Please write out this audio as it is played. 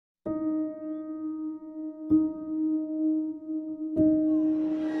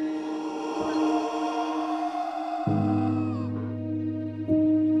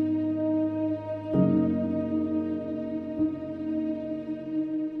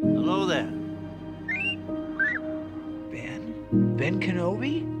then. Ben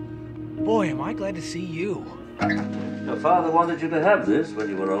Kenobi? Boy, am I glad to see you. Your father wanted you to have this when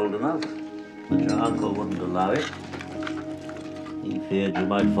you were old enough, but your uncle wouldn't allow it. He feared you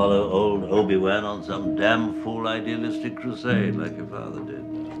might follow old Obi-Wan on some damn fool idealistic crusade like your father did.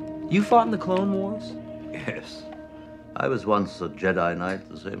 You fought in the Clone Wars? Yes. I was once a Jedi Knight,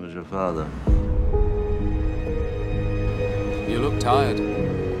 the same as your father. You look tired.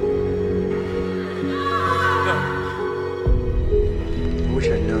 I wish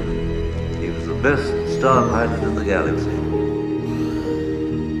I'd known him. He was the best star pilot in the galaxy.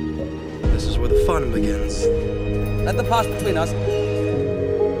 This is where the fun begins. Let them pass between us.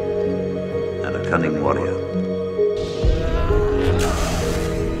 And a cunning warrior.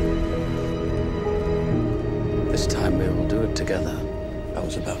 This time we will do it together. I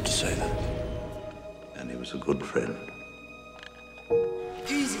was about to say that. And he was a good friend.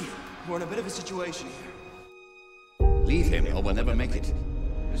 Easy! We're in a bit of a situation here. Leave him, or we'll never make it.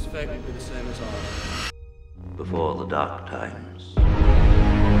 His fate will be the same as ours. Before the dark times.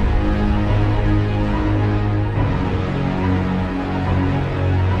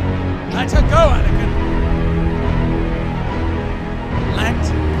 Let her go, Anakin! Let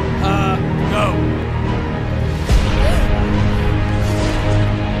her go!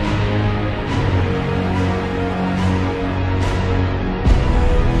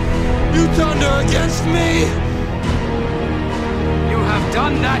 You thunder against me! You have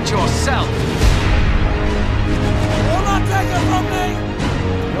done that yourself! Will not take it from me!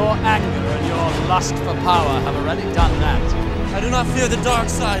 Your anger and your lust for power have already done that. I do not fear the dark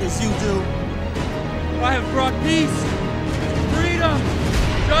side as you do. I have brought peace, freedom,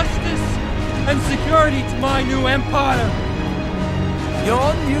 justice, and security to my new empire.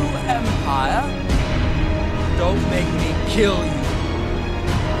 Your new empire? Don't make me kill you.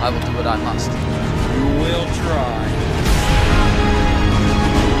 I will do what I must. You will try.